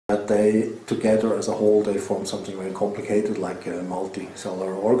That they, together as a whole, they form something very complicated, like a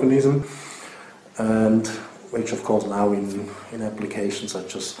multicellular organism, and which of course now in applications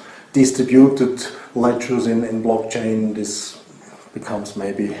such as distributed ledgers in blockchain, this becomes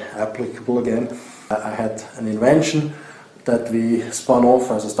maybe applicable again. I had an invention that we spun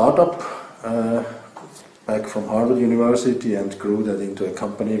off as a startup back from Harvard University and grew that into a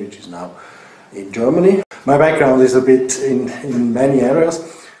company which is now in Germany. My background is a bit in many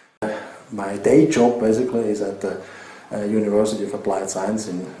areas. My day job basically is at the University of Applied Science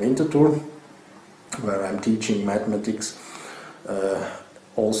in Winterthur, where I'm teaching mathematics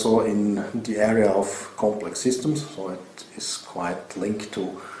also in the area of complex systems, so it is quite linked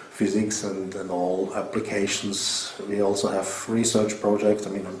to physics and all applications. We also have research projects.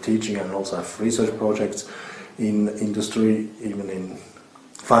 I mean, I'm teaching and also have research projects in industry, even in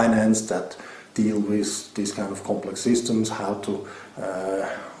finance, that deal with these kind of complex systems, how to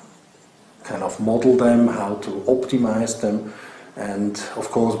kind of model them, how to optimize them. And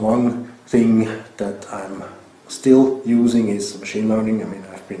of course, one thing that I'm still using is machine learning. I mean,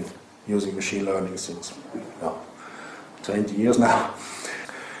 I've been using machine learning since 20 years now.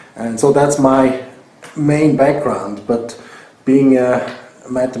 And so that's my main background. But being a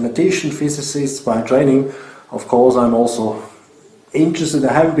mathematician, physicist by training, of course, I'm also interested.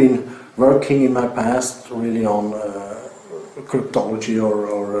 I haven't been working in my past really on cryptology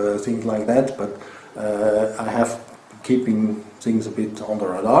or things like that, but I have been keeping things a bit on the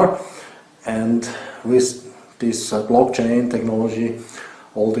radar. And with this blockchain technology,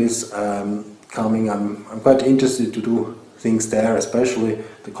 all this coming, I'm quite interested to do things there, especially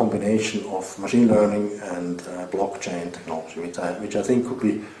the combination of machine learning and blockchain technology, which I think could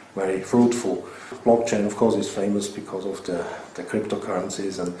be very fruitful. Blockchain, of course, is famous because of the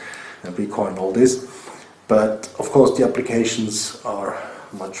cryptocurrencies and Bitcoin, all this. But of course, the applications are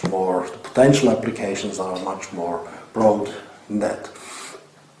much more, the potential applications are much more broad than that.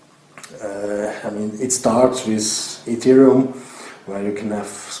 I mean, it starts with Ethereum, where you can have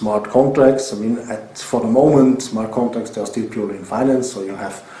smart contracts. I mean, for the moment, smart contracts, they are still purely in finance, so you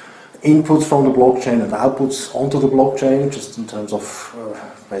have inputs from the blockchain and outputs onto the blockchain, just in terms of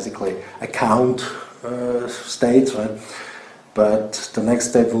basically account states, right? But the next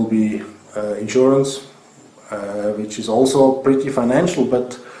step will be insurance, which is also pretty financial,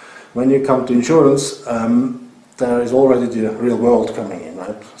 but when you come to insurance, there is already the real world coming in,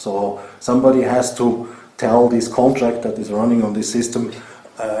 right? So somebody has to tell this contract that is running on this system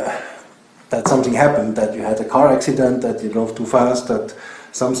that something happened, that you had a car accident, that you drove too fast, that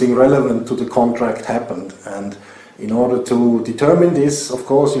something relevant to the contract happened. And in order to determine this, of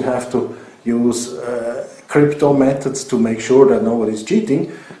course, you have to use crypto methods to make sure that nobody's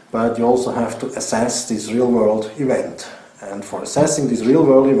cheating, but you also have to assess this real-world event. And for assessing this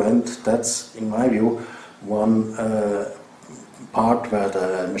real-world event, that's, in my view, one part where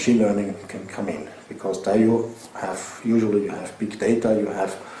the machine learning can come in, because there usually you have big data, you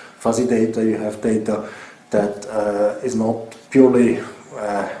have fuzzy data, you have data that is not purely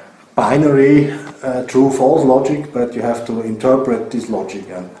binary true-false logic, but you have to interpret this logic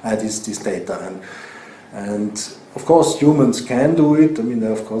and this data. And of course, humans can do it. I mean,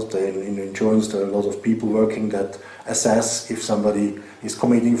 of course, in insurance, there are a lot of people working that assess if somebody is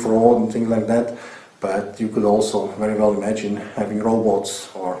committing fraud and things like that. But you could also very well imagine having robots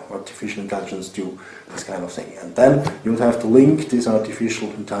or artificial intelligence do this kind of thing. And then you would have to link this artificial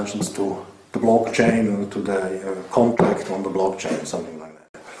intelligence to the blockchain or to the contract on the blockchain, something like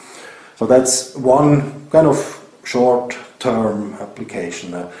that. So that's one kind of short-term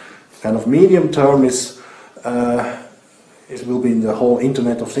application. Kind of medium-term will be in the whole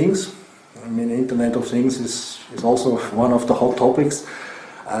Internet of Things. I mean, Internet of Things is also one of the hot topics.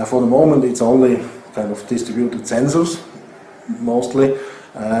 For the moment, it's only kind of distributed sensors, mostly.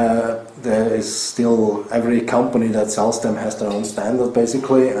 There is still, every company that sells them has their own standard,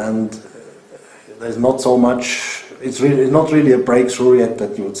 basically, and there's not so much, it's not really a breakthrough yet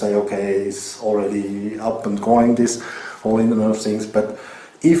that you would say, okay, it's already up and going, this whole Internet of Things. But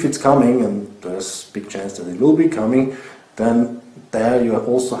if it's coming, and there's a big chance that it will be coming, then there you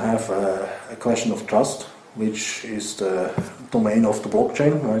also have a question of trust, which is the domain of the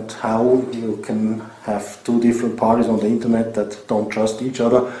blockchain, right? How you can have two different parties on the internet that don't trust each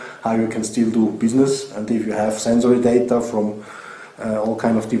other, how you can still do business, and if you have sensory data from all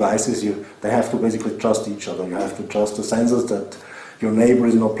kind of devices, they have to basically trust each other. You have to trust the sensors, that your neighbor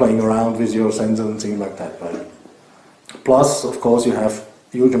is not playing around with your sensor and things like that, right? Plus, of course, you have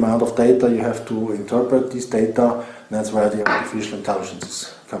a huge amount of data, you have to interpret this data, and that's where the artificial intelligence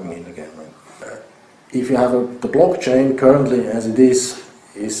is coming in again, right? If you have the blockchain currently as it is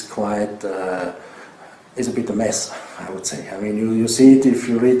is quite is a bit a mess, I would say. I mean, you see it if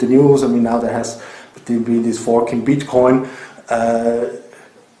you read the news. I mean, now there has been this fork in Bitcoin.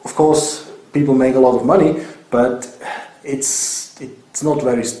 Of course, people make a lot of money, but it's not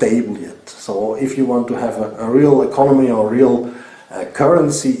very stable yet. So if you want to have a real economy or real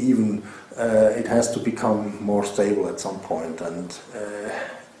currency even, it has to become more stable at some point. And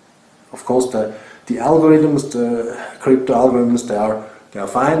of course the algorithms, the crypto algorithms, they are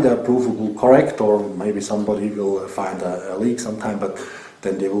fine, they are provable correct, or maybe somebody will find a leak sometime, but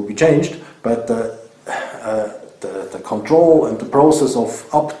then they will be changed. But the control and the process of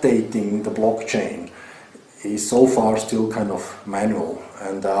updating the blockchain is so far still kind of manual,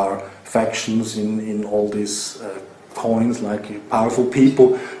 and there are factions in all these coins, like powerful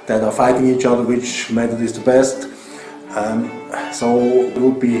people that are fighting each other which method is the best. So it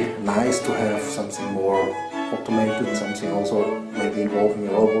would be nice to have something more automated, something also maybe involving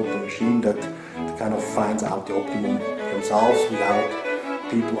a robot, a machine that kind of finds out the optimum themselves without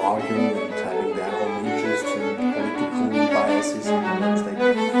people arguing and having their own interests and political biases in the state.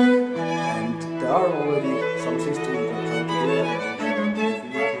 And there are already some systems